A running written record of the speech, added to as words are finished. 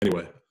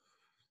Anyway,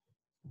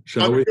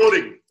 I'm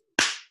recording.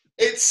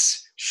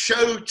 It's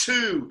show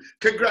 2.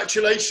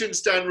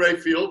 Congratulations, Dan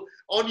Rafael,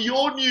 on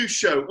your new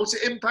show. What's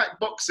it, Impact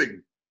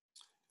Boxing?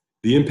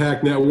 The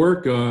Impact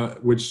Network,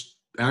 which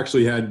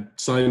actually had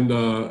signed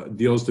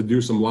deals to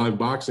do some live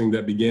boxing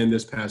that began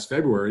this past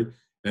February,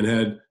 and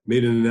had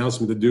made an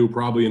announcement to do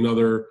probably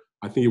another,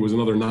 I think it was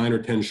another 9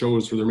 or 10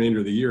 shows for the remainder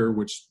of the year,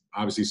 which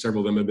obviously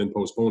several of them have been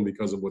postponed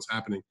because of what's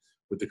happening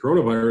with the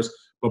coronavirus.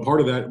 But part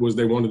of that was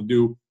they wanted to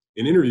do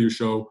an interview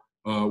show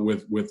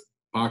with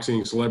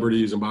boxing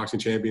celebrities and boxing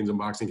champions and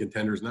boxing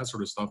contenders and that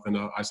sort of stuff. And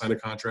I signed a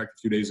contract a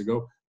few days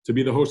ago to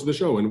be the host of the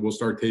show, and we'll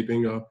start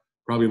taping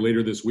probably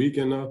later this week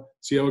and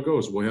see how it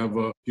goes. We'll have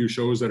a few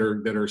shows that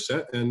are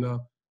set, and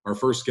our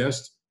first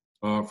guest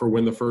for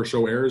when the first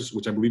show airs,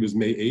 which I believe is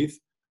May 8th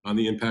on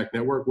the Impact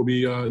Network, will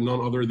be none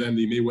other than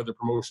the Mayweather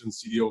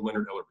Promotions CEO,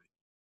 Leonard Ellerby.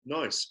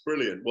 Nice,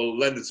 brilliant. Well,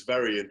 Leonard's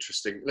very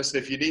interesting. Listen,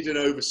 if you need an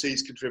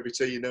overseas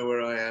contributor, you know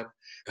where I am.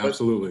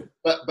 Absolutely.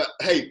 But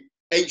hey,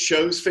 8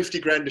 shows, 50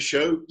 grand a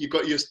show. You've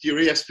got your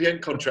ESPN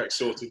contract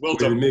sorted. Well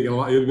done.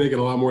 You're making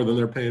a lot more than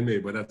they're paying me,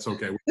 but that's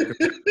okay.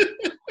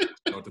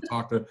 To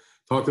talk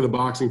to the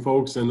boxing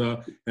folks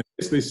and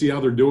basically see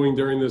how they're doing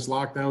during this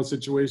lockdown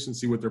situation,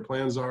 see what their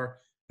plans are.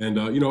 And,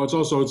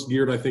 it's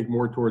geared, I think,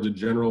 more towards a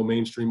general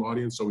mainstream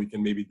audience, so we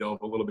can maybe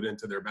delve a little bit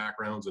into their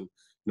backgrounds and,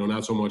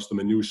 not so much the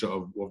minutia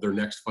of their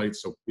next fight,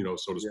 so to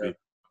speak.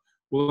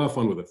 We'll have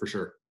fun with it for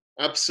sure.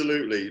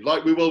 Absolutely.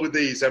 Like we will with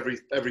these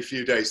every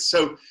few days.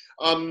 So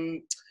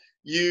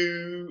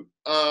you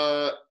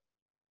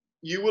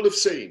will have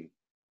seen,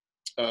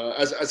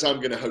 as I'm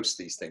going to host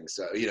these things,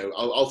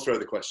 I'll throw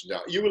the questions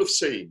out. You will have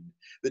seen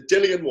that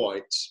Dillian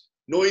Whyte,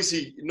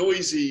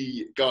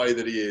 noisy guy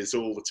that he is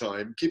all the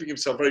time, keeping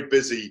himself very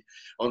busy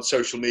on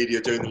social media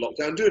during the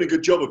lockdown, doing a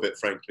good job of it,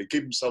 frankly,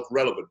 keeping himself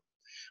relevant,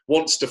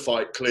 wants to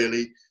fight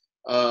clearly,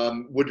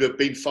 would have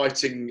been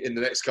fighting in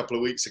the next couple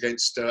of weeks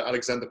against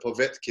Alexander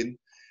Povetkin.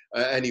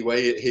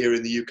 Anyway, here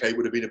in the UK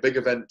would have been a big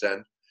event,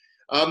 Dan.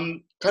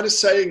 Kind of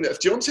saying that if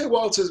Deontay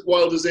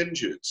Wilder's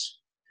injured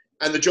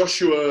and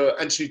the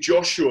Anthony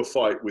Joshua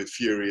fight with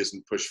Fury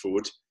isn't pushed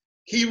forward,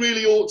 he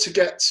really ought to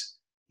get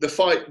the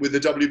fight with the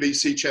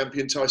WBC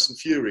champion Tyson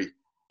Fury.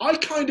 I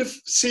kind of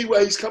see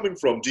where he's coming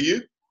from. Do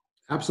you?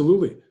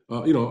 Absolutely.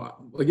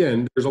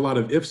 Again, there's a lot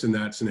of ifs in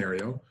that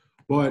scenario.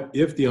 But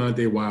if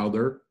Deontay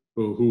Wilder,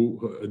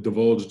 who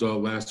divulged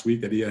last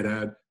week that he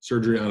had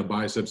surgery on a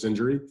biceps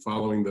injury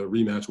following the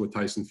rematch with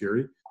Tyson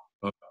Fury,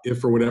 if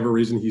for whatever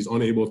reason he's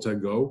unable to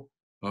go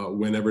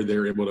whenever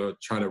they're able to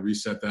try to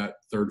reset that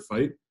third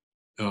fight,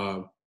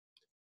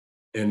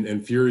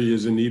 and Fury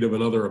is in need of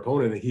another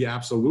opponent, he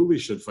absolutely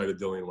should fight a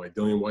Dillian Whyte.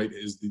 Dillian Whyte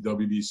is the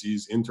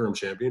WBC's interim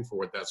champion, for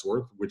what that's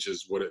worth, which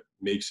is what it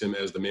makes him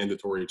as the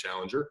mandatory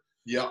challenger.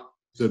 Yeah.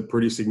 It's a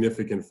pretty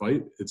significant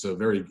fight. It's a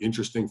very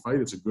interesting fight.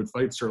 It's a good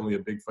fight, certainly a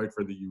big fight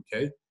for the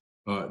UK.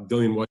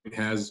 Dillian Whyte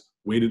has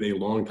waited a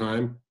long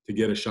time to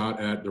get a shot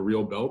at the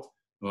real belt.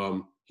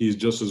 He's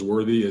just as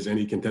worthy as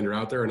any contender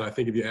out there. And I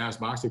think if you ask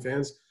boxing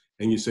fans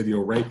and you said,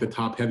 rank the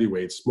top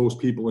heavyweights, most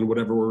people in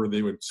whatever order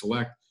they would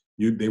select,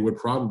 they would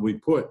probably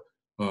put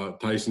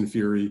Tyson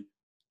Fury,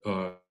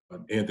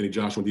 Anthony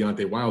Joshua,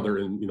 Deontay Wilder,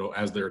 and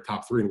as their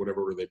top 3 in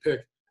whatever order they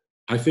pick.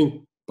 I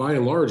think by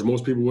and large,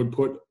 most people would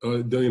put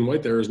Dillian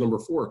Whyte there as number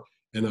 4,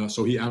 and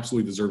so he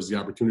absolutely deserves the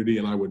opportunity.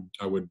 And I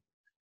would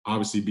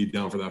obviously be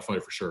down for that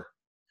fight for sure.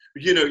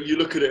 You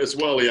look at it as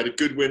well. He had a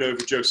good win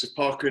over Joseph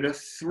Parker in a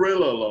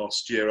thriller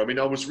last year. I mean,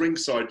 I was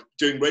ringside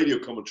doing radio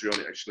commentary on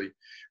it actually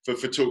for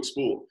Talk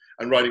Sport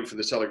and writing for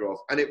the Telegraph,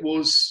 and it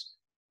was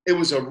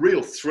a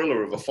real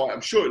thriller of a fight.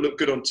 I'm sure it looked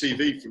good on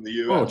TV from the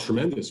US. Oh,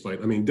 tremendous fight.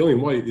 I mean,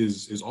 Dillian Whyte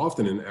is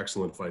often in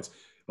excellent fights.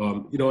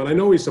 And I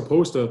know he's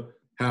supposed to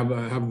have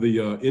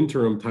the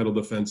interim title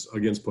defense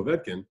against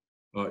Povetkin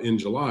in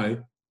July.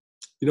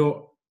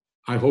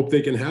 I hope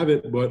they can have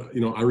it, but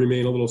I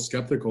remain a little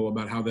skeptical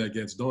about how that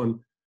gets done,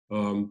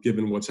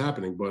 given what's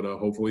happening. But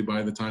hopefully,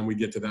 by the time we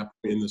get to that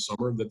point in the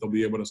summer, that they'll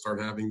be able to start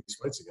having these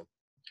fights again.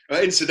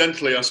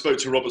 Incidentally, I spoke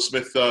to Robert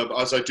Smith,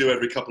 as I do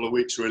every couple of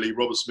weeks, really.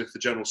 Robert Smith, the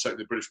General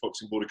Secretary of the British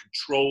Boxing Board of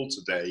Control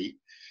today,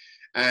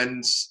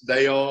 and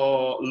they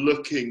are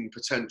looking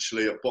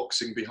potentially at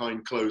boxing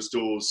behind closed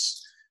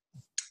doors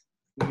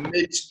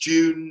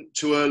mid-June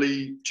to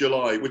early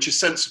July, which is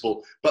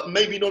sensible, but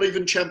maybe not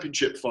even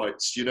championship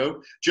fights,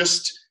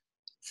 just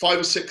 5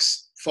 or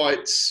 6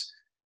 fights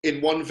in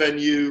one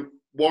venue.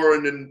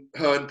 Warren and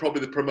Hearn,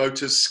 probably the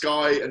promoters,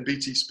 Sky and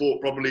BT Sport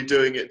probably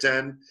doing it,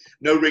 Dan.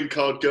 No ring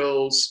card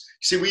girls.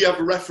 See, we have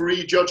a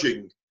referee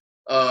judging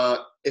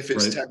if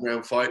it's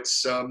 10-round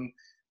fights.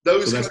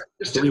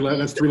 That's 3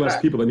 less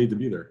people that need to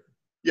be there.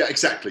 Yeah,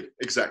 exactly.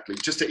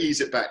 Just to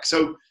ease it back.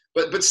 So,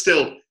 but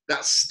still,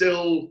 that's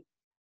still,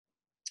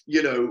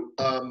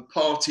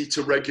 party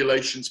to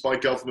regulations by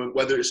government,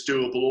 whether it's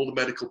doable, all the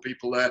medical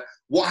people there.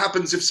 What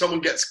happens if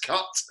someone gets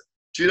cut?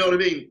 Do you know what I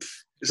mean?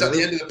 Is that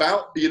the end of the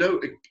bout?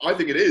 I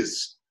think it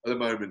is at the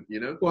moment,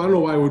 Well, I don't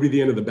know why it would be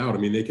the end of the bout. I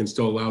mean, they can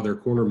still allow their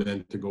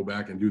cornermen to go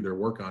back and do their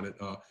work on it.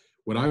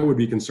 What I would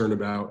be concerned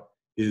about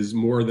is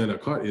more than a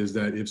cut, is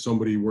that if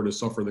somebody were to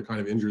suffer the kind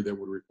of injury that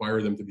would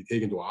require them to be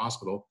taken to a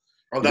hospital.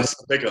 Oh, that's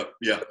the bigger,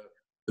 yeah.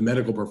 The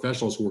medical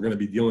professionals who are going to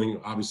be dealing,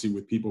 obviously,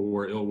 with people who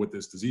are ill with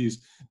this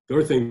disease. The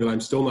other thing that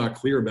I'm still not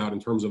clear about in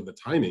terms of the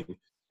timing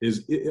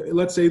is,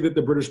 let's say that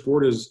the British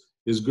board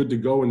is good to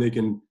go and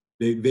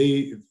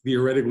they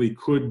theoretically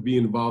could be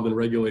involved in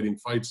regulating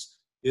fights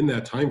in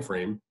that time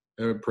frame,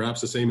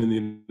 perhaps the same in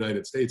the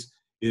United States,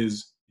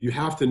 is you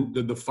have to,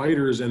 the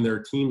fighters and their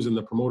teams and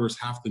the promoters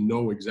have to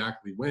know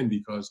exactly when,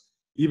 because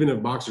even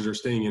if boxers are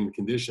staying in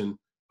condition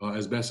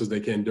as best as they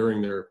can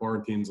during their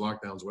quarantines,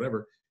 lockdowns,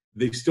 whatever,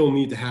 they still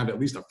need to have at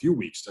least a few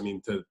weeks. I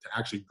mean, to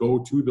actually go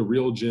to the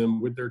real gym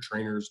with their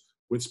trainers,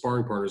 with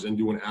sparring partners, and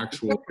do an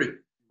actual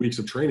weeks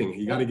of training.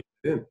 You got to get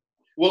it in.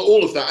 Well,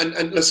 all of that.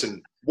 And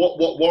listen, what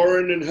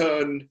Warren and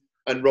Hearn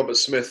and Robert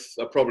Smith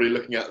are probably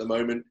looking at the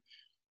moment,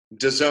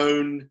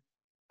 DAZN,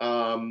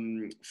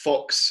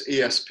 Fox,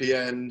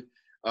 ESPN,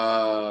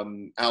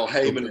 Al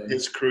Heyman and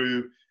his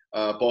crew,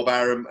 Bob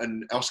Arum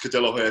and Oscar De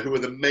La Hoya, who are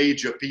the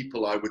major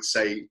people, I would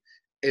say,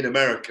 in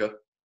America,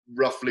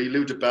 roughly.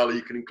 Lou DiBella,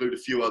 you can include a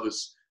few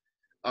others.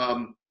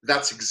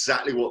 That's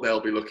exactly what they'll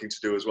be looking to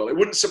do as well. It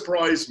wouldn't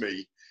surprise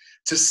me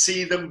to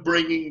see them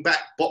bringing back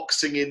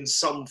boxing in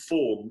some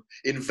form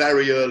in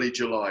very early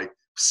July.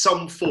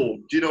 Some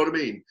form. Do you know what I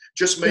mean?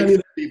 Just make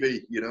it TV,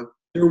 you know?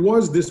 There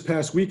was this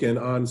past weekend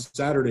on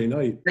Saturday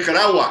night.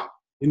 Nicaragua.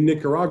 In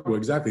Nicaragua,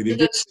 exactly. They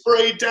get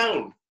sprayed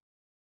down.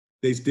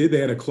 They did. They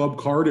had a club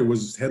card. It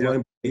was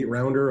headlined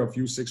 8-rounder, a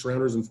few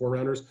 6-rounders and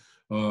 4-rounders.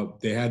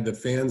 They had the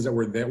fans that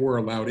were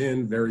allowed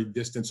in, very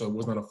distant, so it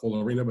was not a full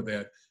arena, but they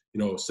had,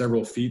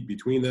 several feet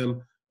between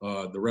them.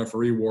 The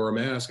referee wore a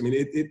mask. I mean,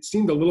 it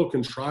seemed a little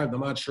contrived.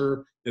 I'm not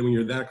sure that when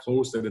you're that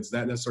close that it's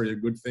that necessarily a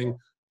good thing.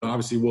 But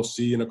obviously, we'll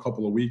see in a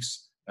couple of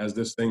weeks as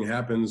this thing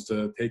happens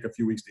to take a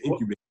few weeks to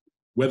incubate,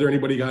 whether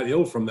anybody got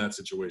ill from that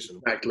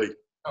situation. Exactly.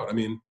 I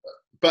mean,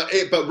 but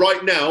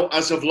right now,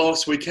 as of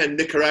last weekend,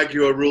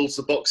 Nicaragua rules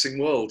the boxing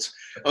world.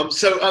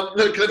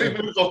 Look, let me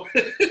move on.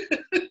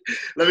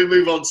 Let me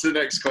move on to the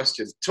next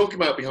question. Talking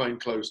about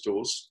behind closed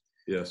doors.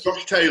 Yes.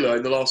 Josh Taylor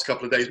in the last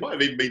couple of days, might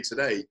have even been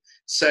today,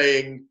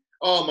 saying,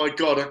 "Oh my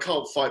God, I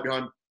can't fight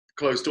behind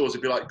closed doors.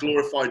 It'd be like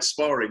glorified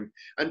sparring."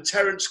 And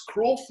Terence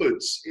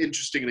Crawford's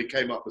interestingly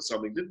came up with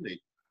something, didn't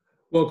he?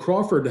 Well,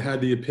 Crawford had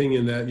the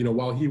opinion that,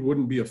 while he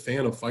wouldn't be a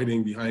fan of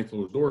fighting behind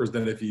closed doors,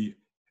 that if he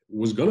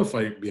was going to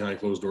fight behind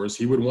closed doors,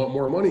 he would want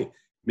more money,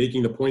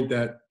 making the point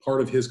that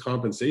part of his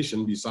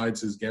compensation,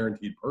 besides his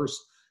guaranteed purse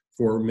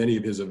for many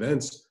of his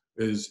events,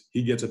 is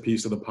he gets a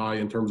piece of the pie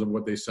in terms of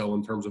what they sell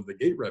in terms of the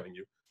gate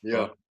revenue.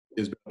 Yeah.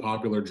 Is a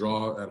popular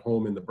draw at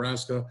home in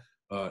Nebraska.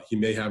 He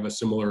may have a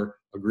similar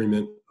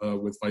agreement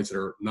with fights that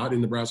are not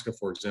in Nebraska,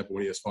 for example,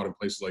 when he has fought in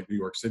places like New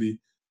York City.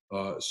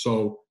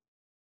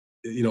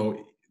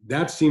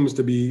 That seems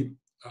to be,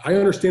 I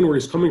understand where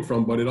he's coming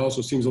from, but it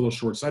also seems a little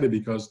short-sighted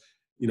because,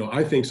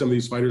 I think some of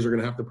these fighters are going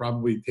to have to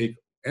probably take,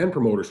 and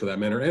promoters for that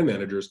matter, and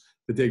managers,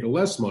 to take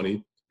less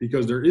money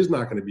because there is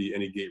not going to be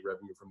any gate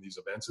revenue from these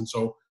events. And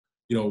so,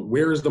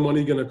 where is the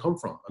money going to come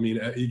from? I mean,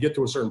 you get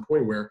to a certain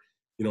point where,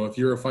 if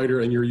you're a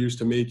fighter and you're used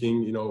to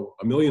making, $1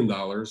 million,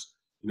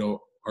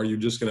 are you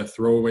just going to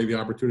throw away the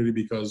opportunity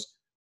because,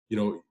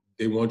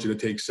 they want you to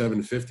take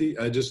 $750?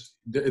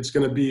 It's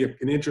going to be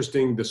an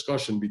interesting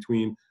discussion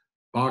between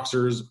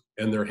boxers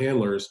and their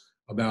handlers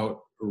about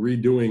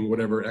redoing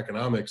whatever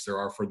economics there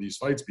are for these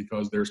fights,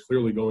 because there's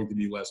clearly going to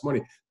be less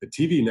money. The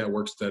TV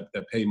networks that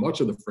pay much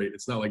of the freight,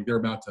 it's not like they're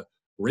about to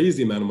raise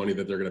the amount of money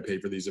that they're going to pay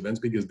for these events,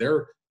 because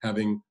they're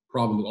having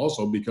problems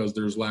also because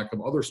there's lack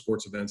of other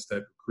sports events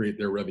that create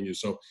their revenue.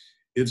 So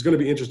it's going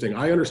to be interesting.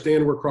 I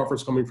understand where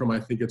Crawford's coming from. I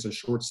think it's a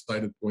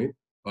short-sighted point.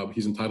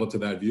 He's entitled to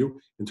that view.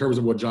 In terms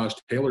of what Josh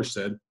Taylor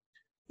said,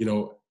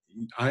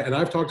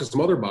 I've talked to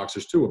some other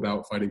boxers too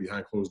about fighting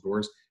behind closed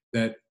doors,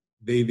 that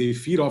they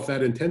feed off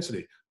that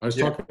intensity. I was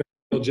talking to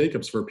Daniel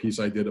Jacobs for a piece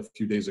I did a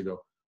few days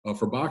ago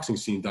for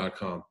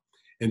BoxingScene.com.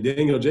 And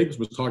Daniel Jacobs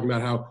was talking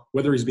about how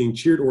whether he's being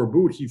cheered or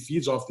booed, he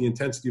feeds off the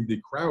intensity of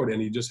the crowd,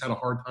 and he just had a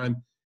hard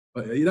time.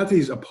 Not that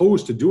he's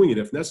opposed to doing it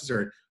if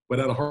necessary, but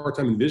had a hard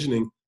time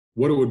envisioning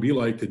what it would be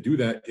like to do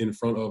that in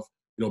front of,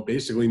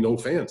 basically no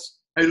fans.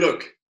 Hey,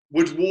 look,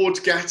 would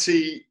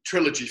Ward-Gatti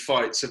trilogy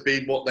fights have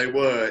been what they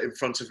were in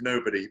front of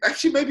nobody?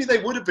 Actually, maybe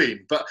they would have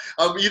been, but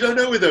you don't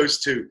know with those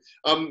two.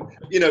 But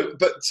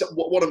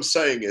what I'm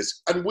saying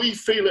is, and we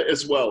feel it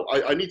as well.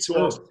 I need to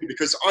ask you,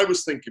 because I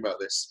was thinking about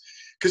this,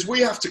 because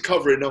we have to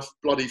cover enough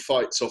bloody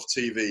fights off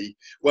TV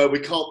where we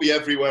can't be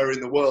everywhere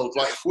in the world.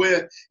 Like if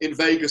we're in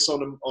Vegas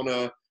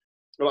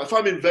if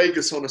I'm in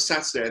Vegas on a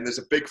Saturday and there's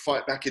a big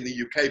fight back in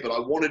the UK, but I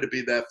wanted to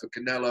be there for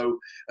Canelo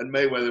and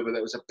Mayweather, but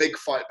there was a big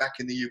fight back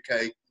in the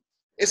UK,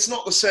 it's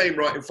not the same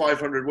writing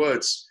 500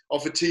 words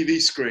off a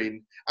TV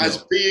screen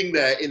as being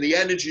there in the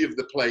energy of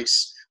the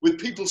place with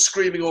people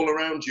screaming all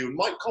around you and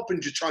Mike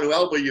Coppinger trying to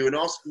elbow you and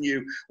asking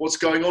you what's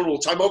going on all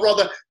the time, or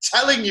rather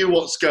telling you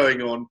what's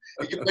going on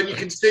when you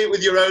can see it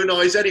with your own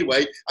eyes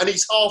anyway, and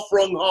he's half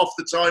wrong half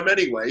the time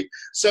anyway.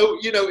 So,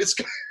 it's...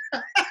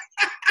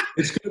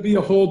 It's going to be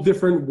a whole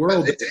different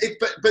world.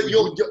 But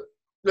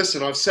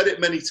listen, I've said it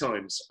many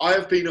times. I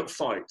have been at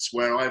fights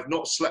where I have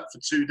not slept for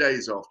 2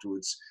 days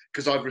afterwards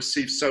because I've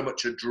received so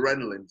much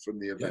adrenaline from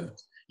the event.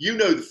 Yeah. You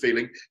know the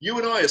feeling. You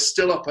and I are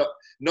still up at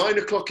 9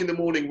 o'clock in the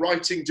morning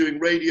writing, doing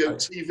radio,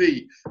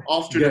 TV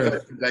after an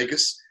event in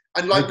Vegas.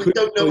 And like, we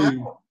don't know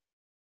how.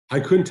 I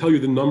couldn't tell you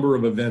the number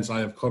of events I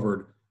have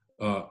covered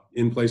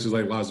in places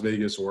like Las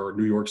Vegas or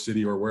New York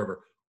City or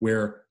wherever,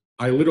 where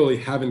I literally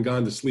haven't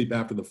gone to sleep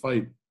after the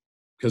fight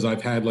because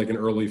I've had like an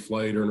early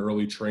flight or an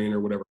early train or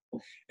whatever.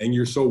 And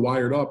you're so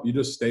wired up, you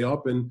just stay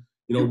up and,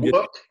 you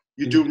know,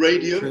 you do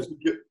radio.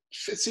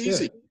 It's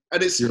easy. Yeah.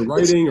 And you're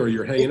writing or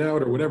you're hanging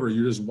out or whatever.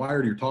 You're just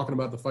wired. You're talking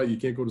about the fight. You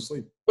can't go to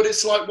sleep. But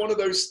it's like one of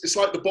those, it's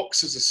like the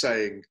boxers are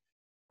saying,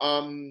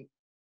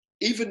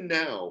 even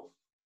now,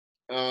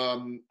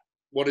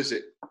 what is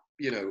it?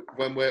 You know,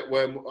 when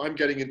I'm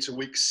getting into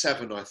week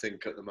 7, I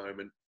think at the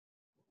moment,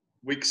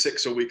 week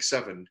 6 or week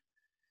 7,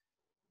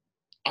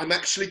 I'm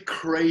actually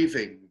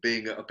craving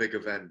being at a big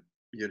event.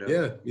 You know?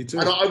 Yeah, me too.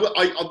 And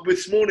I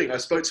this morning I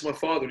spoke to my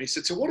father and he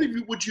said, so what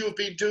would you have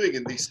been doing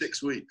in these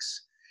 6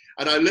 weeks?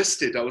 And I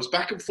listed, I was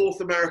back and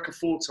forth America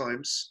 4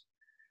 times.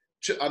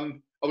 I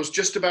was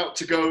just about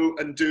to go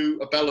and do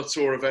a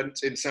Bellator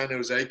event in San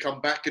Jose, come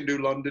back and do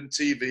London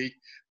TV.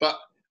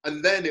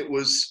 And then it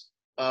was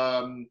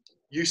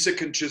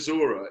Usyk and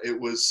Chisora. It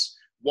was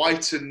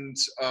Whyte and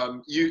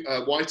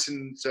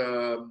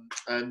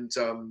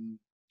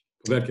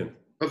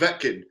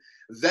Povetkin.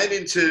 Then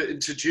into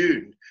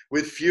June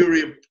with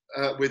Fury,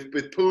 with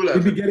Pulev.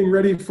 We'd be getting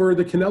ready for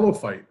the Canelo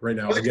fight right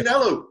now. The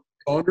Canelo.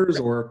 Saunders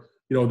or,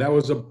 you know, that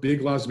was a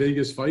big Las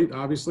Vegas fight,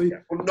 obviously. Yeah.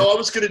 Well, no, I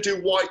was going to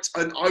do Whyte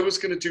and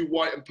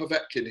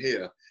Povetkin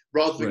here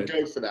rather than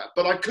go for that.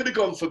 But I could have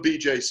gone for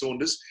BJ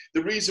Saunders.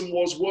 The reason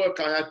was work.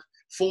 I had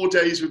 4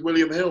 days with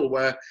William Hill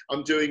where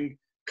I'm doing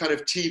kind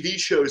of TV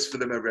shows for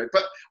them every day.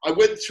 But I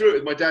went through it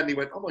with my dad and he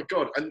went, oh my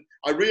God. And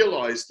I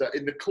realized that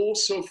in the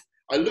course of,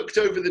 I looked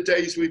over the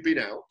days we've been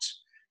out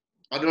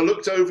and I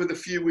looked over the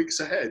few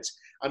weeks ahead.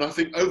 And I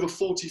think over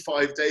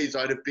 45 days,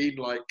 I'd have been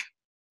like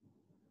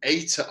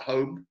 8 at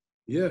home.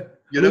 Yeah.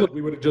 You know,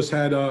 we would have just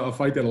had a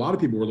fight that a lot of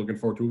people were looking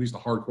forward to, at least the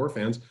hardcore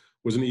fans,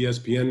 was an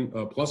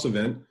ESPN Plus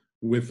event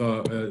with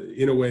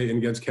Inoue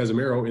against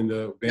Casemiro in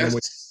the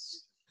bantamweight.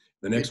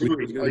 The next week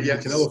was going to be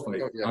the Canelo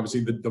fight.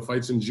 Obviously, the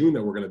fights in June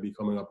that were going to be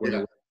coming up,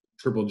 whether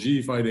Triple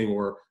G fighting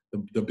or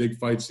the big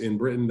fights in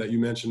Britain that you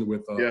mentioned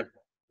with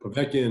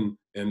Povetkin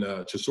and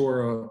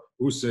Chisora,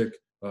 Usyk,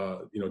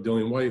 you know,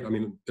 Dillian Whyte. I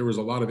mean, there was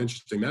a lot of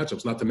interesting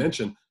matchups. Not to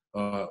mention,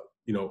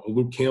 you know,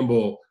 Luke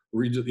Campbell,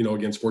 you know,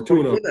 against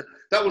Fortuna.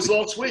 That was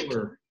last week.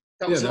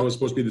 That was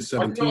supposed to be the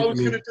 17th. I was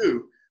going to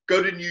do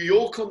go to New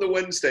York on the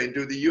Wednesday and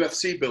do the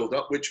UFC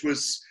build-up, which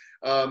was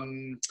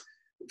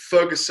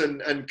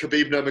Ferguson and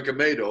Khabib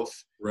Nurmagomedov.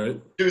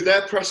 Right. Do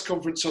their press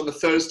conference on the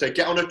Thursday.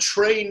 Get on a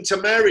train to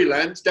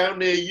Maryland, down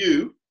near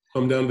you.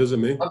 Come down, visit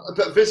me.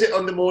 Visit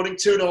on the morning,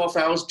 2.5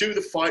 hours. Do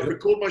the fight.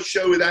 Record my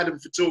show with Adam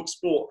for Talk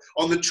Sport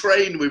on the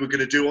train we were going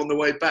to do on the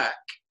way back.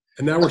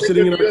 And now we're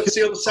sitting in our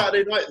UFC on the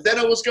Saturday night. Then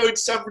I was going to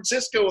San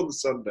Francisco on the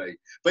Sunday.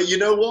 But you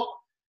know what?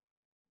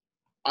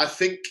 I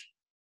think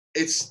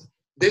it's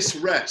this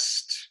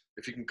rest,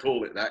 if you can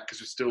call it that, because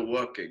we're still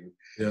working.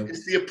 Yeah.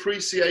 It's the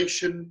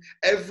appreciation.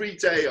 Every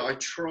day I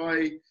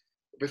try,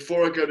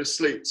 before I go to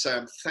sleep, say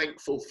I'm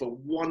thankful for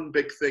one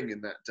big thing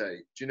in that day.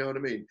 Do you know what I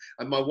mean?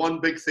 And my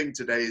one big thing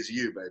today is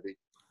you, baby.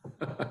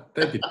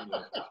 Thank you.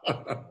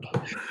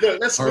 Look,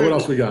 let's all right, what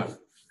else we got?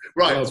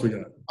 Right. What else we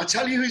got? I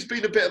tell you who's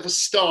been a bit of a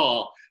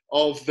star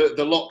of the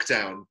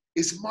lockdown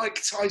is Mike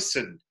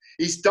Tyson.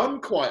 He's done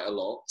quite a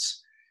lot.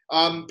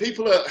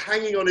 People are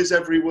hanging on his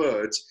every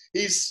word.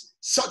 He's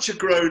such a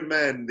grown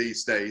man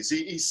these days.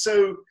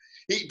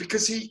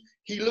 Because he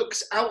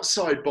looks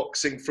outside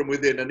boxing from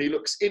within and he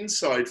looks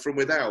inside from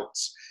without.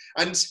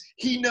 And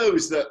he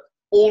knows that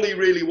all he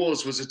really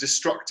was a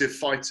destructive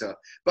fighter.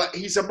 But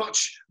he's a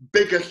much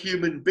bigger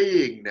human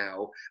being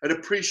now and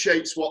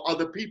appreciates what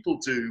other people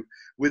do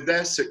with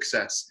their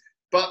success.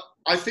 But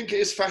I think it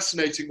is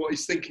fascinating what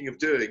he's thinking of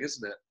doing,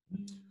 isn't it?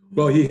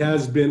 Well, he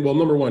has been,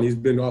 number one, he's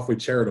been awfully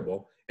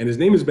charitable. And his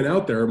name has been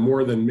out there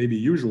more than maybe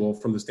usual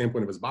from the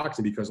standpoint of his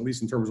boxing, because at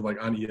least in terms of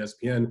like on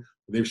ESPN,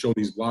 they've shown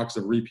these blocks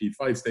of repeat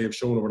fights. They have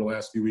shown over the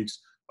last few weeks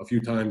a few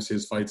times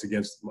his fights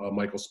against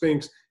Michael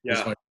Spinks. His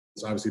fight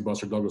against, obviously,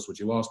 Buster Douglas, which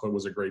he lost, but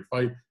was a great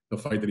fight. The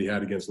fight that he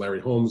had against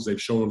Larry Holmes,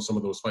 they've shown some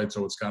of those fights,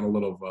 so it's gotten a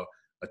little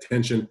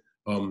attention.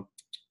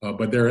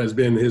 But there has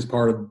been his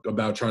part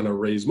about trying to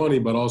raise money,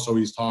 but also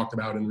he's talked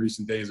about in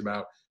recent days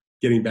about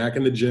getting back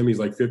in the gym. He's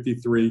like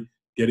 53,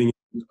 getting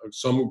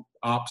some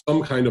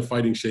kind of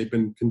fighting shape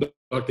and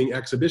conducting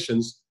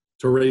exhibitions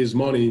to raise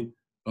money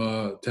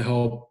to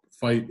help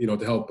fight,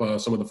 to help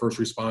some of the first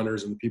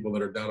responders and the people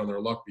that are down on their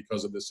luck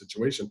because of this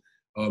situation.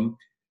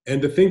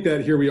 And to think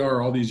that here we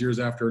are all these years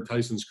after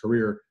Tyson's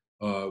career,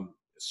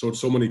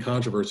 so many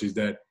controversies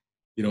that,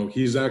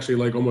 he's actually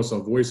like almost a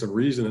voice of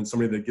reason and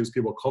somebody that gives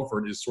people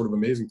comfort is sort of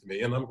amazing to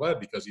me. And I'm glad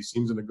because he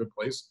seems in a good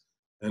place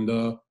and,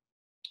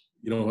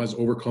 has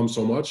overcome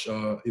so much.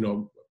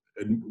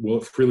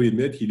 will freely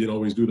admit he didn't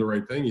always do the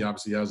right thing. He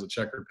obviously has a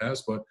checkered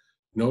past, but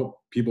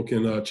people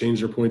can change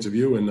their points of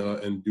view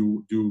and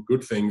do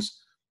good things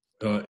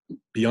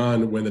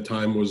beyond when the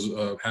time was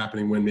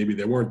happening when maybe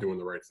they weren't doing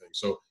the right thing.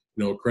 So,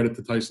 credit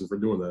to Tyson for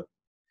doing that.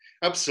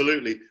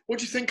 Absolutely. What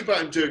do you think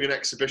about him doing an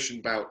exhibition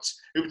bout?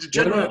 It would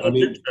generate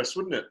interest,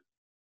 wouldn't it?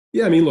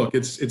 Yeah, I mean, look,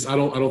 it's I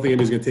don't think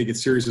anybody's going to take it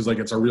serious as like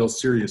it's a real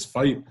serious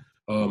fight.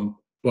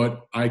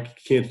 But I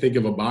can't think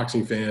of a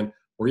boxing fan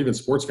or even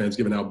sports fans,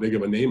 given how big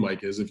of a name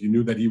Mike is, if you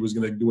knew that he was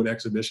going to do an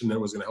exhibition that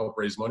was going to help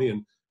raise money,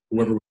 and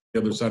whoever was on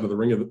the other side of the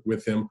ring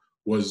with him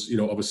was,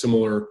 of a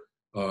similar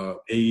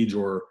age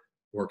or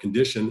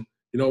condition,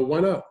 why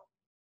not?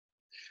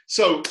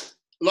 So,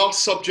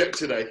 last subject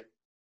today.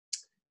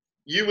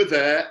 You were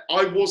there.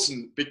 I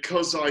wasn't,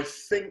 because I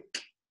think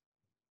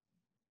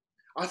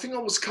I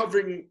was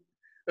covering.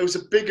 There was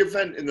a big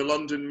event in the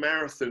London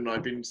Marathon.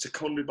 I'd been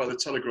seconded by the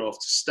Telegraph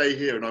to stay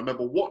here, and I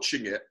remember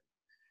watching it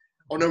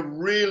on a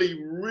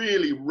really,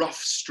 really rough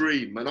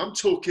stream. And I'm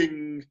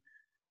talking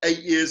 8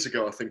 years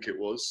ago, I think it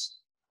was.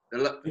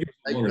 9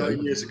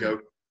 years ago.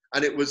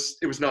 And it was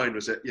 9,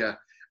 was it? Yeah.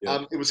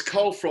 It was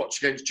Carl Froch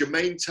against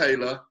Jermaine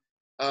Taylor.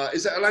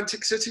 Is that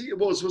Atlantic City? It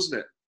was, wasn't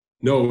it?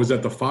 No, it was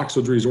at the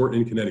Foxwoods Resort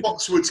in Connecticut.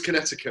 Foxwoods,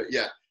 Connecticut,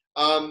 yeah.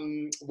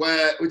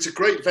 Where it's a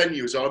great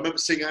venue. So I remember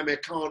seeing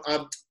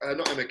Nassim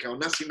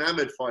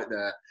Ahmed fight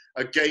there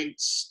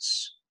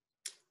against...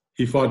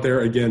 He fought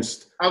there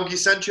against... Augie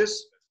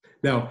Sanchez?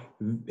 Now,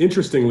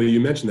 interestingly,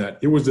 you mentioned that.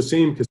 It was the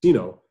same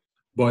casino,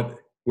 but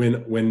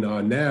when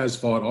Naz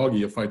fought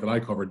Augie, a fight that I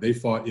covered, they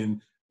fought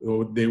in...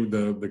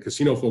 The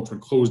casino folks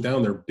would close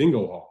down their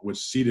bingo hall, which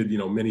seated,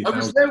 many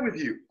thousands.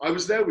 I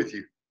was there with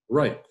you.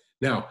 Right.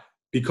 Now,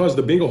 because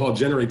the bingo hall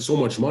generates so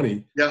much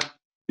money, yeah,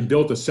 they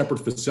built a separate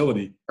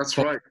facility. That's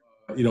right.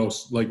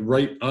 Like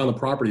right on the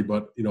property,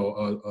 but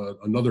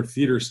another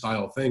theater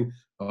style thing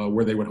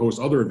where they would host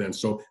other events.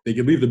 So they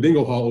could leave the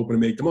bingo hall open to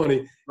make the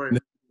money. Right. And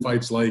then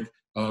fights like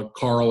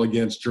Carl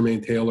against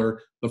Jermaine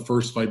Taylor, the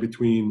first fight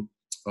between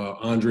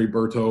Andre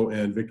Berto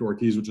and Victor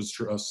Ortiz, which is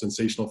a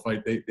sensational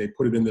fight. They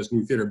put it in this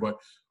new theater. But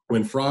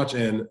when Froch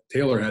and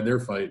Taylor had their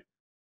fight,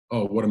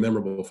 oh, what a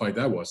memorable fight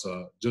that was.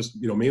 Just,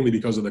 mainly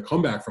because of the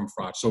comeback from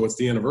Froch. So it's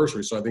the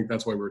anniversary. So I think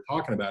that's why we were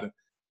talking about it.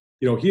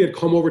 He had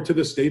come over to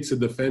the States to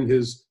defend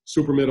his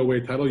super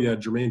middleweight title. You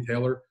had Jermaine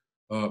Taylor,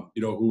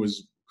 who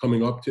was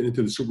coming up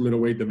into the super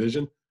middleweight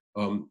division,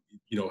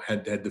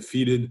 had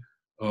defeated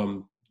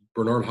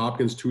Bernard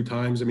Hopkins 2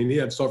 times. I mean, he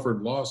had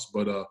suffered loss,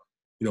 but,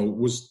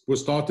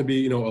 was thought to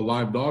be, a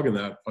live dog in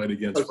that fight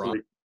against Froch.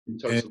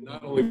 And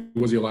not only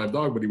was he a live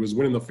dog, but he was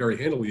winning the very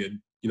handily. And,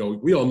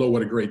 we all know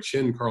what a great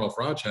chin Carl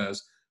Froch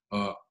has.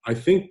 I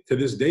think to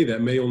this day,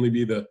 that may only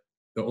be the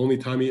only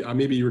time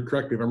maybe you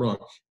correct me if I'm wrong.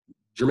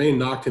 Jermaine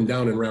knocked him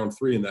down in round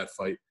 3 in that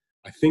fight.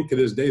 I think to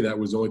this day that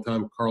was the only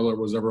time Carl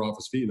was ever off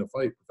his feet in a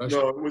fight.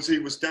 No, he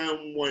was down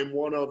in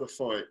one other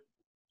fight.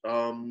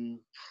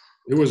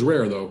 It was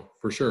rare though,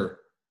 for sure.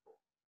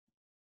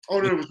 Oh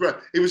no, it was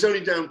rare. He was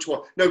only down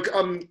twice. No,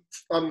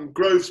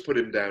 Groves put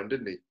him down,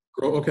 didn't he?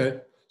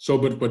 Okay. So,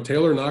 but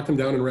Taylor knocked him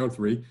down in round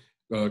 3.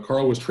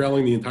 Carl was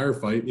trailing the entire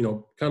fight,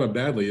 kind of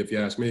badly if you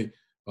ask me,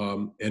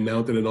 and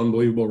mounted an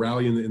unbelievable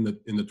rally in the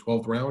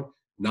 12th round.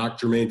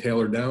 Knocked Jermaine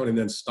Taylor down and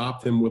then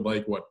stopped him with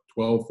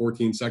 12,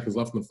 14 seconds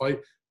left in the fight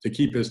to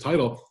keep his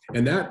title.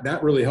 And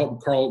that really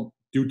helped Carl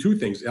do 2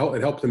 things. It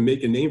helped him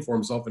make a name for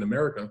himself in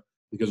America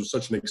because it was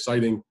such an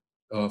exciting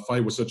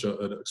fight with such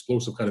an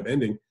explosive kind of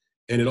ending.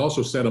 And it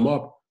also set him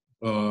up.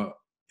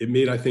 It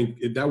made, I think,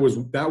 that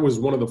was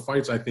one of the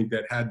fights I think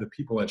that had the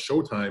people at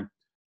Showtime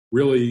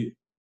really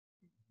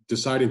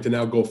deciding to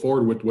now go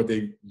forward with what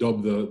they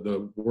dubbed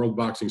the World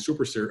Boxing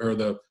Super Series, or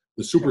the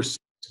Super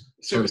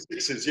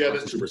Sixes, yeah.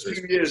 Super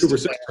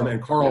Six.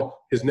 And Carl,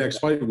 his next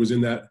fight was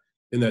in that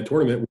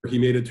tournament where he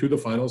made it to the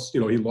finals. He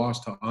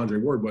lost to Andre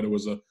Ward, but it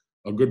was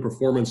a good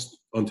performance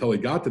until he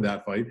got to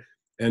that fight.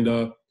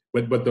 And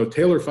but the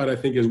Taylor fight, I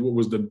think, is what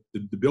was the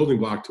building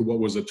block to what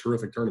was a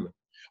terrific tournament.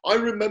 I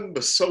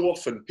remember so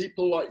often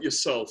people like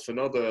yourself and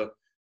other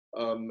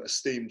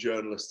esteemed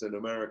journalists in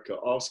America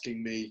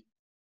asking me,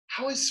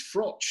 how is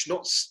Froch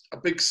not a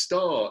big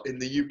star in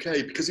the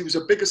UK? Because he was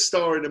a bigger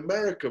star in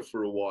America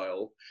for a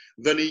while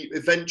than he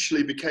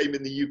eventually became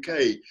in the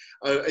UK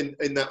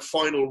in that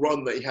final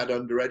run that he had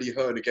under Eddie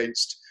Hearn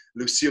against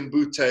Lucien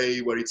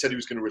Boutte, where he said he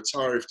was going to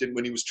retire if he didn't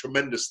win. He was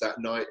tremendous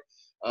that night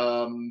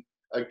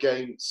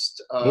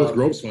against... both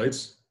Groves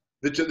fights.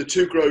 The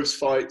 2 Groves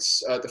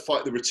fights,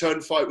 the return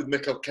fight with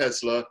Mikhail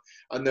Kessler,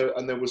 and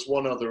there was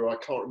one other, I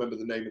can't remember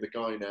the name of the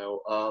guy now.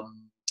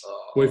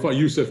 Well, he fought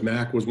Yusuf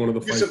Mack was one of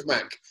the fights. Yusuf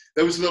Mack.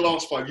 Those were the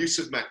last 5.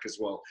 Yusuf Mack as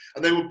well.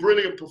 And they were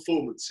brilliant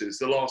performances,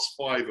 the last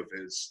 5 of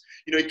his.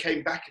 He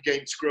came back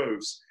against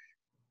Groves.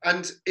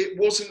 And it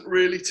wasn't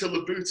really till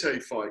the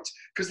Boutte fight.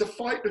 Because the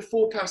fight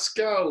before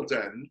Pascal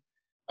then,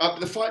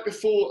 the fight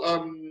before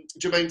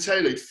Jermaine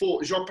Taylor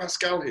fought Jean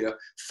Pascal here,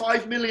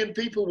 5 million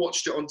people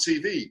watched it on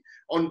TV,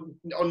 on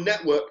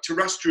network,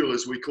 terrestrial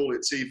as we call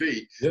it,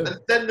 TV. Yeah. And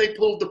then they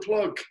pulled the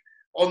plug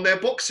on their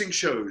boxing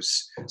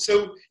shows.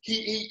 So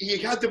he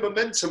had the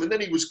momentum, and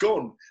then he was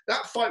gone.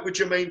 That fight with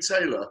Jermaine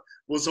Taylor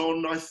was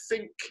on, I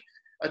think,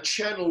 a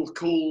channel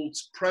called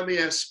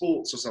Premier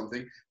Sports or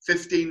something.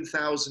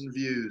 15,000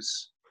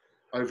 views.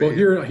 Well,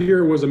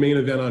 here was a main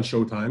event on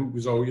Showtime.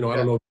 So, I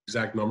don't know the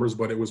exact numbers,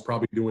 but it was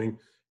probably doing,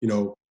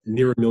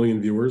 near 1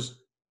 million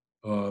viewers.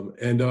 But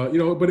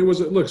it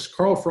was, look,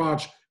 Carl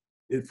Froch,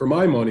 for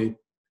my money,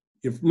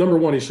 if number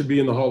one, he should be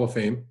in the Hall of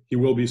Fame. He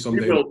will be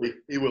someday.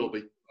 He will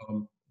be.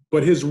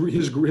 But his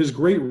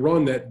great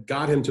run that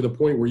got him to the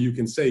point where you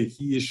can say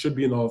he should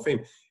be in the Hall of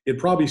Fame, it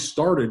probably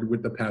started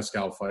with the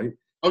Pascal fight.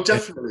 Oh,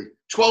 definitely.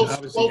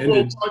 12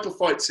 world title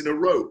fights in a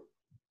row.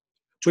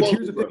 But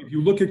here's the thing. If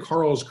you look at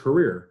Carl's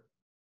career,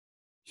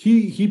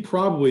 he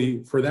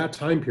probably, for that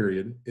time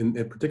period, and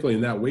particularly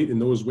in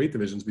those weight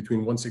divisions between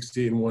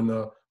 168 and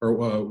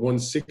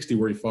 160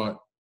 where he fought.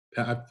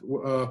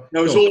 No,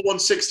 it was all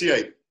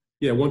 168.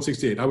 Yeah,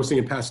 168. I was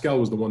thinking Pascal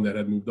was the one that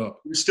had moved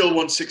up. It was still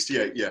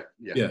 168, yeah.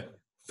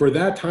 For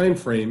that time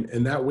frame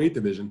and that weight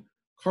division,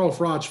 Carl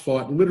Froch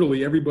fought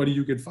literally everybody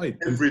you could fight.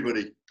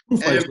 Everybody. 2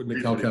 fights with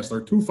Mikhail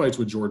Kessler, 2 fights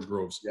with George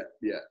Groves.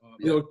 Yeah.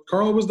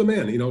 Carl was the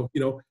man.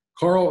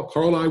 Carl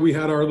and I, we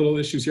had our little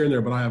issues here and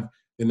there, but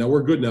and now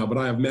we're good now, but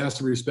I have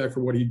massive respect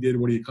for what he did,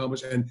 what he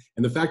accomplished, and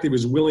the fact that he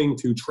was willing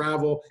to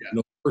travel.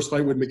 First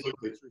fight with Mikhail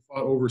Kessler,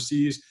 fought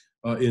overseas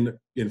in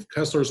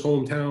Kessler's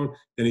hometown,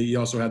 and he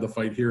also had the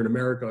fight here in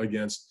America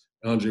against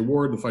Andre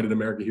Ward, the fight in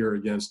America here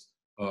against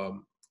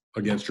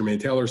Jermaine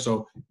Taylor.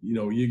 So,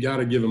 you got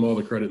to give him all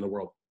the credit in the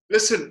world.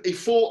 Listen, he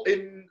fought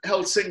in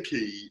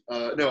Helsinki.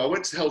 I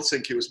went to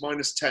Helsinki. It was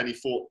 -10. He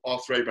fought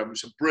Arthur Abraham,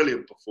 which was a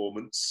brilliant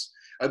performance.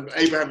 And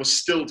Abraham was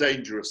still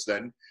dangerous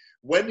then.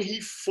 When he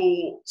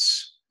fought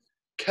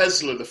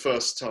Kessler the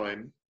first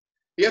time,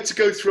 he had to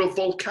go through a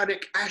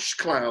volcanic ash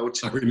cloud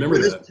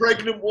with his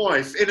pregnant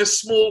wife in a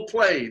small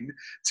plane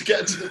to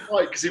get to the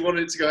fight because he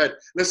wanted it to go ahead.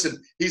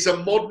 Listen, he's a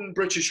modern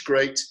British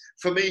great.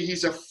 For me,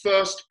 he's a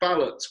first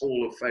ballot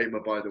Hall of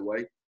Famer, by the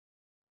way.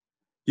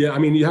 Yeah, I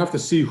mean, you have to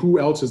see who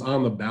else is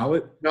on the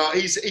ballot. No,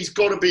 he's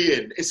got to be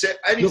in. Is there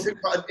anything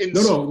but an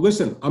insult? No,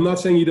 listen, I'm not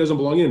saying he doesn't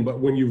belong in,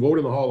 but when you vote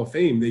in the Hall of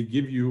Fame, they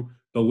give you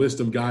the list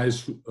of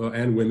guys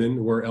and women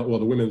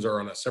the women's are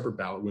on a separate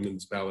ballot.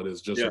 Women's ballot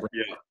is just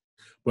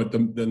But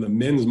then the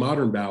men's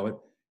modern ballot,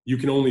 you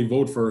can only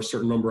vote for a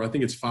certain number. I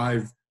think it's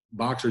 5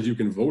 boxers you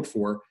can vote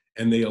for,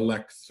 and they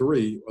elect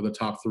 3 of the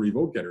top 3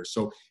 vote getters.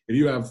 So if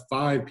you have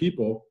 5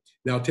 people,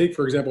 now take,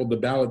 for example, the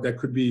ballot that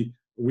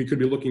we could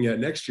be looking at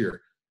next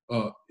year.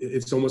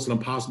 It's almost an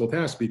impossible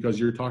task because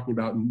you're talking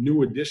about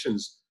new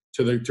additions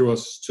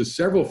to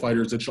several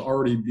fighters that should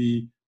already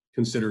be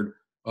considered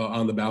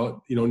on the ballot.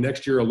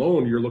 Next year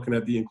alone, you're looking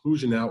at the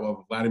inclusion now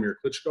of Vladimir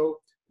Klitschko,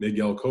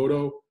 Miguel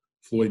Cotto,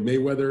 Floyd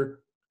Mayweather,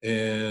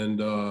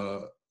 and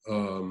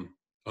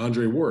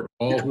Andre Ward.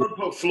 You can't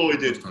put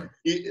Floyd in.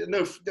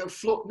 No,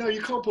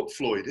 you can't put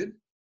Floyd in.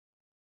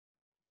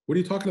 What are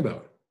you talking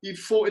about? He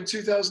fought in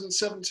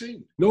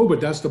 2017. No, but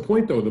that's the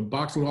point, though. The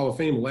Boxing Hall of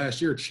Fame last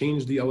year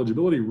changed the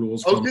eligibility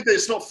rules. Did they?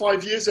 It's not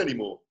 5 years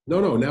anymore.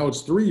 No, now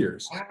it's 3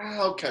 years.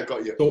 Okay,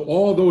 got you. So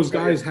all those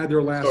guys had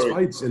their last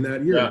fights in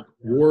that year. Yeah.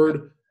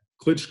 Ward,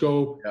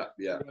 Klitschko,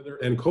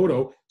 and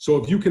Cotto. So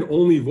if you can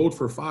only vote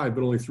for 5,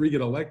 but only 3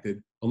 get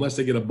elected, unless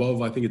they get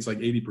above, I think it's like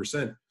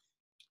 80%,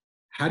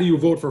 how do you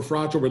vote for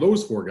Froch over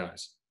those 4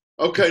 guys?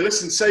 Okay,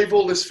 listen, save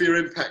all this for your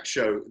Impact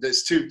show.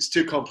 It's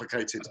too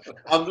complicated.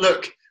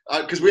 Look,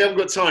 because we haven't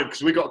got time,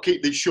 because we've got to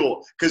keep these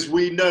short, because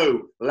we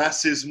know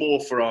less is more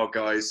for our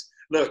guys.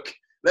 Look,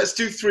 let's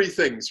do 3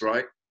 things,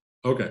 right?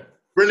 Okay.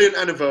 Brilliant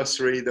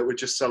anniversary that we're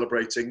just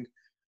celebrating.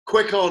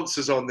 Quick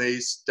answers on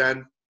these,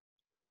 Dan.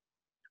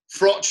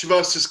 Froch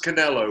versus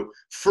Canelo.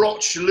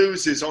 Froch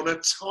loses on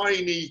a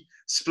tiny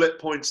split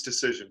points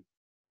decision.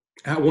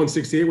 At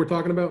 168 we're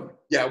talking about?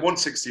 Yeah,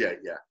 168,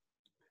 yeah.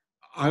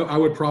 I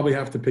would probably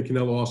have to pick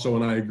Canelo also,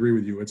 and I agree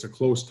with you. It's a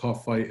close,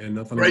 tough fight, and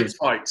nothing. Great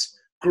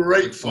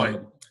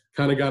fight.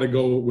 Kind of got to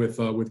go with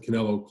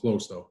Canelo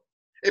close, though.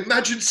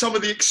 Imagine some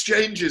of the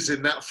exchanges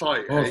in that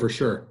fight. Oh, for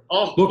sure.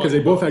 Look, because they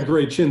both had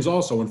great chins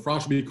also, and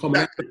Froch would be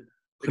coming.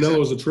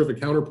 Canelo is a terrific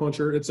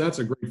counterpuncher. That's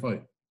a great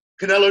fight.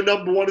 Canelo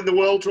 #1 in the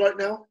world right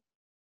now?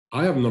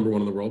 I have him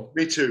 #1 in the world.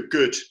 Me too.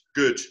 Good.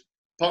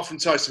 Apart from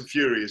Tyson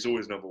Fury is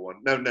always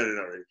 #1. No.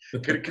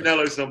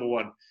 Canelo's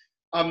 #1.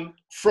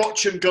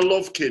 Froch and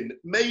Golovkin.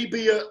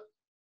 Maybe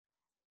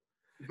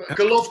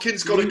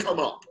Golovkin's got to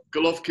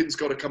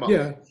come up.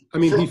 Yeah, I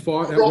mean, he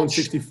fought at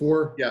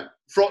 164. Yeah,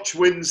 Froch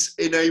wins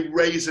in a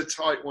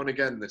razor-tight one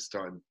again this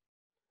time.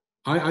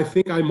 I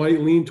think I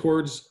might lean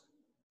towards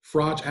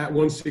Froch at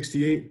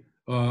 168.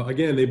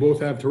 Again, they both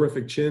have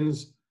terrific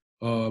chins.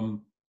 That's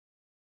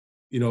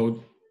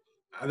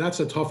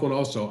a tough one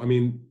also. I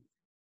mean,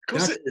 of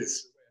course it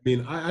is. I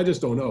mean, I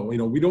just don't know.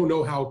 We don't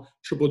know how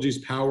Triple G's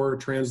power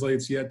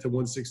translates yet to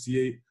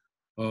 168.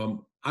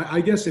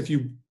 I guess if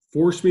you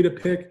force me to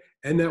pick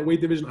and that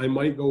weight division, I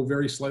might go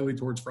very slightly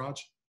towards Froch.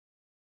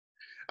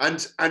 And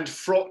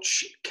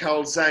Froch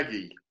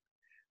Calzaghe.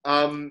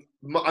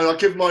 I'll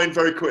give mine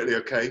very quickly,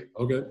 okay?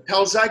 Okay.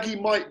 Calzaghe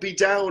might be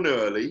down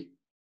early,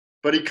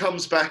 but he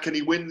comes back and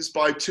he wins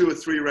by 2 or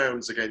 3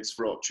 rounds against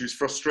Froch, who's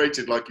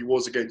frustrated like he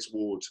was against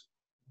Ward.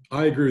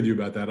 I agree with you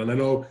about that. And I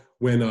know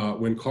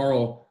when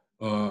Carl,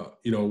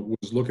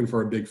 was looking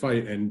for a big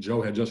fight and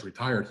Joe had just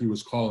retired, he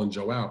was calling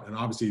Joe out. And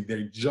obviously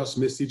they just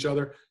missed each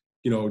other.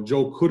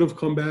 Joe could have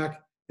come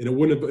back, and it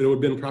would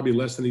have been probably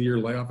less than a year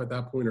layoff at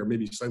that point, or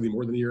maybe slightly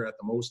more than a year at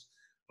the most.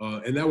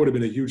 And that would have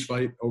been a huge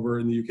fight over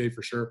in the UK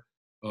for sure.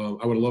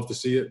 I would have loved to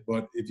see it,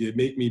 but if you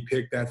make me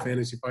pick that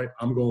fantasy fight,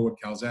 I'm going with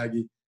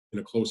Calzaghe in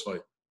a close fight.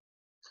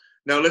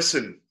 Now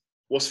listen,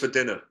 what's for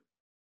dinner?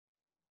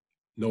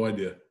 No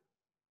idea.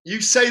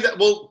 You say that,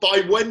 well,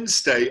 by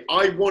Wednesday,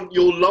 I want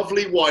your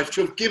lovely wife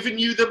to have given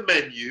you the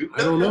menu. I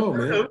don't know,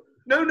 man.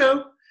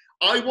 No.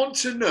 I want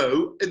to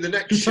know in the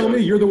next show. You tell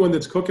me, you're the one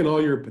that's cooking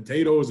all your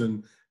potatoes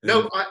and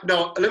No,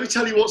 let me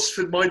tell you what's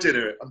for my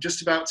dinner. I'm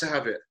just about to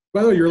have it.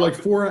 By the way,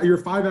 you're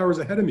 5 hours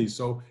ahead of me,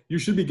 so you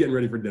should be getting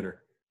ready for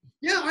dinner.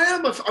 Yeah, I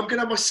am. I'm going to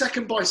have my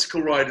second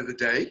bicycle ride of the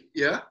day.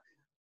 Yeah.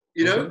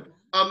 Okay.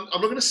 I'm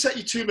not going to set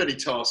you too many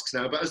tasks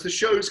now, but as the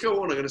shows go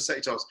on, I'm going to set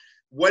you tasks.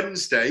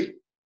 Wednesday,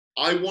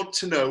 I want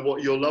to know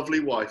what your lovely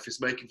wife is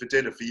making for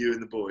dinner for you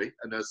and the boy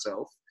and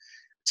herself.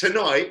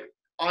 Tonight,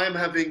 I am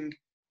having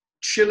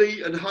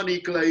chili and honey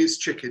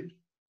glazed chicken.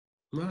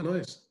 Oh,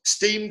 nice.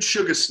 Steamed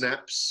sugar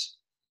snaps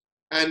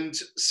and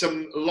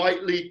some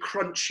lightly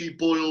crunchy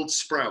boiled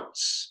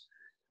sprouts.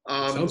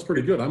 Sounds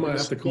pretty good. I might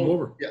have to come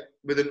over. Yeah,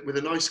 with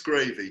a nice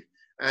gravy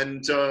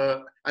and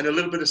a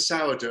little bit of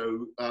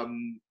sourdough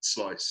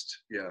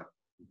sliced. Yeah.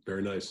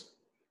 Very nice.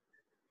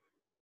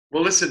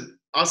 Well, listen,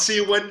 I'll see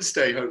you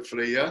Wednesday,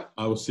 hopefully. Yeah.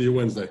 I will see you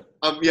Wednesday.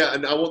 Yeah,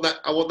 and I want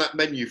that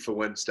menu for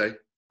Wednesday.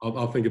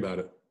 I'll think about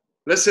it.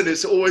 Listen,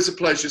 it's always a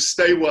pleasure.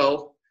 Stay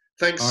well.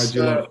 Thanks.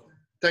 All right,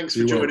 thanks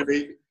for joining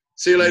me.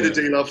 See you later,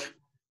 D-Love.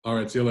 All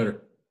right. See you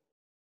later.